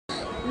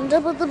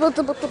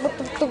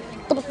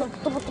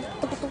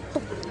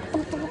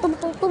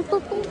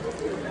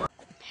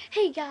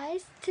Hey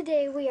guys,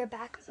 today we are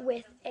back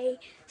with a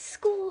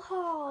school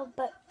haul,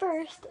 but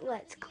first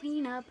let's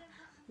clean up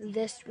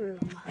this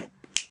room.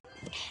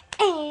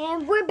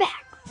 And we're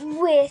back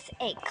with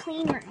a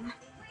clean room.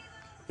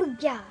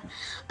 Yeah.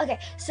 Okay,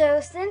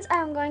 so since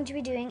I'm going to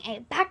be doing a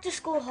back to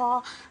school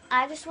haul,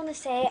 I just want to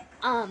say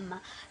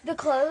the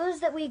clothes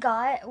that we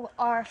got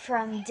are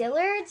from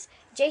Dillard's,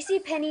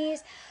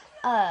 JCPenney's,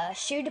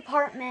 shoe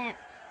department.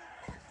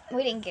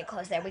 We didn't get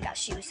clothes there, we got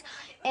shoes.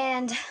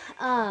 And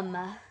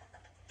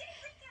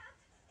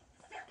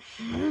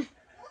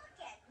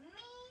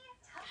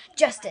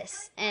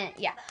Justice, and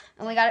yeah,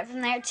 and we got it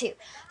from there too.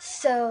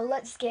 So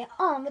let's get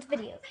on with the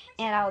video,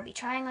 and I will be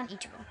trying on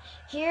each of them.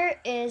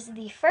 Here is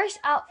the first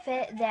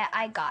outfit that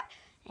I got,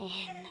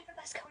 and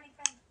let's go.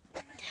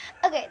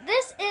 Okay,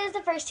 this is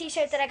the first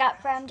t-shirt that I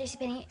got from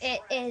JCPenney.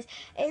 It is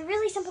a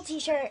really simple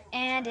t-shirt,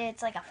 and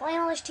it's like a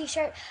flannelish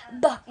t-shirt,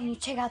 but when you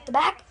check out the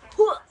back,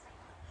 look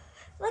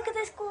at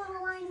this cool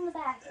little line in the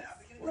back.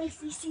 It's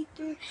lacy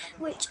see-through,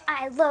 which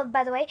I love,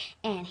 by the way.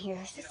 And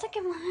here's the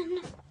second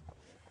one.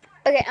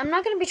 Okay, I'm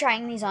not going to be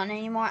trying these on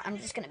anymore. I'm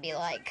just going to be,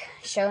 like,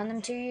 showing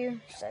them to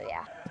you. So,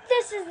 yeah.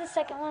 This is the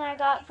second one I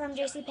got from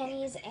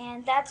JCPenney's,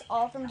 and that's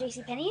all from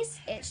JCPenney's.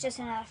 It's just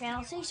another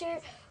flannel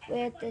t-shirt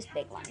with this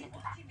big line in the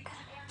back.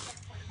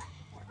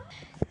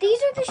 These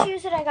are the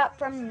shoes that I got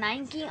from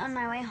Nike on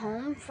my way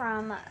home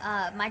from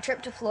my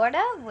trip to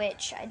Florida,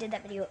 which I did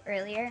that video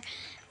earlier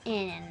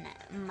in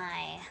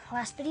my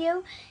last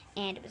video.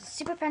 And it was a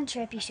super fun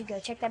trip. You should go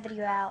check that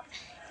video out.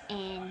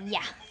 And,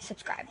 yeah,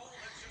 subscribe.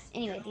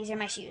 Anyway, these are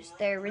my shoes.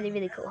 They're really,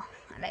 really cool.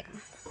 I like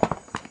them.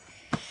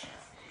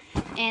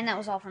 And that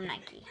was all from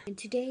Nike. And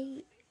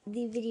today,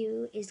 the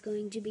video is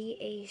going to be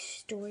a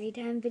story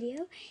time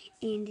video.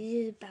 And it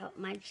is about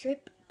my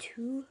trip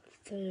to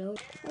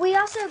Florida. We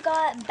also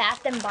got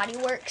Bath and Body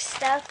Works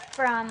stuff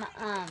from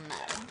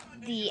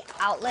the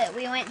outlet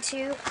we went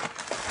to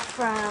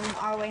from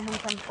our way home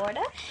from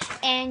Florida.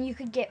 And you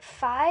could get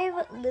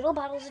 5 little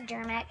bottles of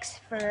Germ-X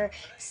for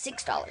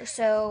 $6.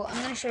 So I'm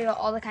going to show you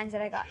all the kinds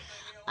that I got.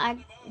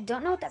 I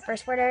don't know what that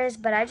first word is,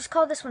 but I just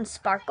call this one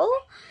Sparkle.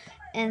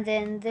 And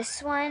then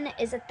this one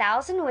is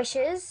 1,000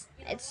 Wishes.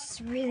 It's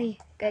really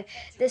good.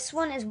 This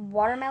one is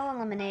Watermelon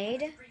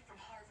Lemonade,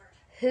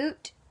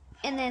 Hoot,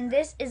 and then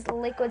this is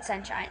Liquid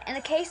Sunshine. And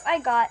the case I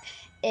got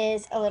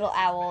is a little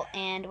owl,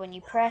 and when you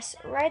press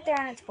right there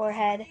on its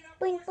forehead,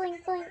 blink,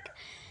 blink, blink.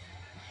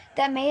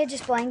 That may have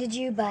just blinded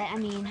you, but I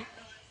mean,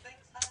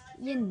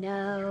 you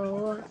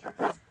know.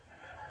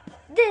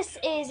 This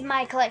is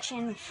my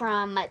collection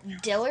from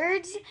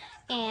Dillard's,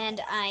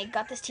 and I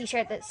got this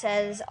t-shirt that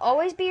says,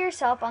 always be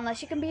yourself,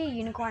 unless you can be a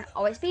unicorn,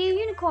 always be a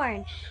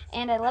unicorn.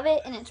 And I love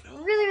it, and it's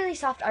really, really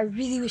soft. I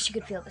really wish you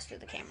could feel this through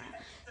the camera.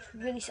 It's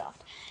really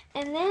soft.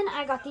 And then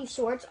I got these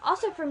shorts,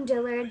 also from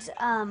Dillard's.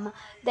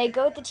 They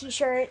go with the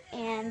t-shirt,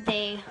 and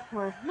they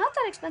were not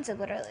that expensive,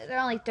 literally. They're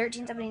only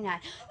 $13.79.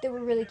 They were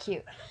really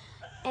cute.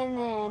 And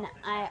then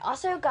I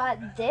also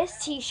got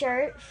this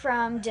t-shirt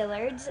from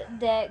Dillard's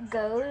that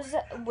goes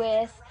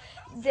with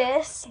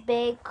this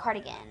big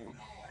cardigan.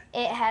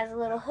 It has a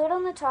little hood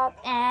on the top,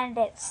 and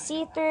it's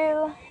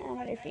see-through. I don't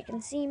know if you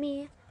can see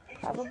me,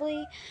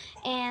 probably.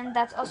 And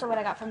that's also what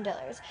I got from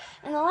Dillard's.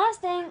 And the last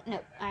thing, no,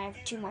 I have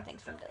 2 more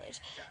things from Dillard's.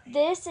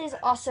 This is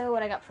also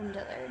what I got from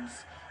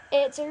Dillard's.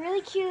 It's a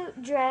really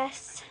cute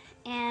dress,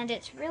 and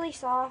it's really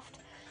soft.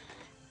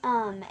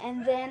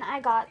 And then I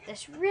got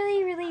this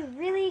really, really,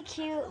 really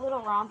cute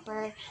little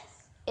romper.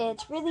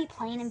 It's really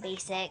plain and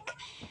basic,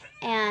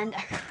 and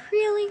I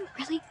really,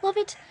 really love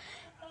it.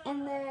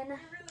 And then,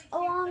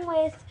 along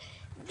with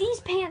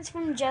these pants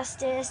from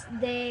Justice,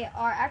 they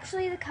are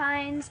actually the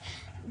kinds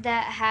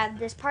that have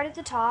this part at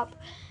the top,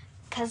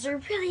 because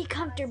they're really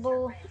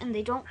comfortable, and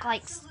they don't,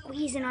 like,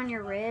 squeeze in on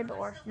your rib,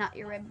 or not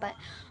your rib, but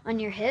on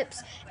your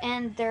hips.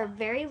 And they're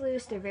very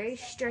loose, they're very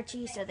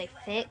stretchy, so they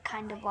fit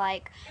kind of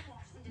like,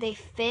 they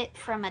fit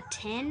from a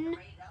 10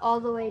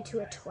 all the way to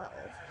a 12.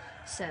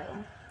 So,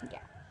 yeah.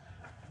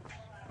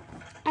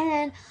 And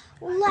then,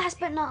 last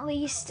but not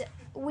least,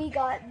 we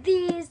got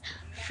these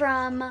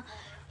from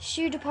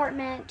Shoe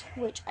Department,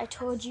 which I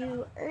told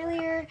you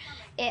earlier.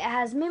 It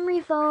has memory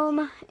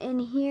foam in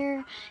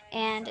here,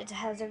 and it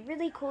has a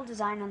really cool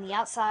design on the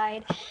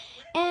outside.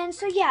 And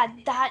so, yeah,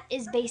 that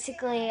is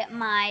basically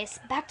my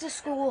back to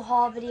school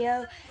haul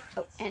video.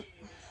 Oh, and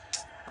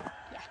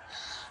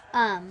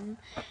yeah.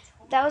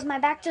 That was my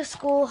back to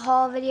school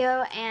haul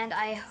video, and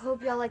I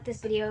hope y'all like this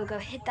video. Go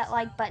hit that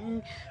like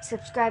button,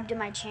 subscribe to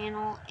my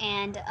channel,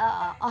 and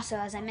also,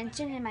 as I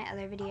mentioned in my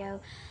other video,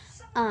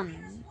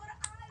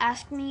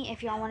 ask me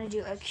if y'all want to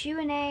do a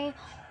Q&A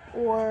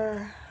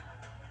or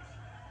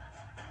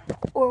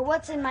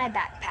what's in my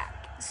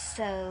backpack.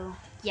 So,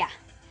 yeah.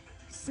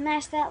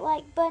 Smash that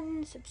like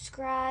button,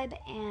 subscribe,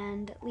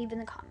 and leave in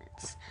the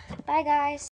comments. Bye, guys.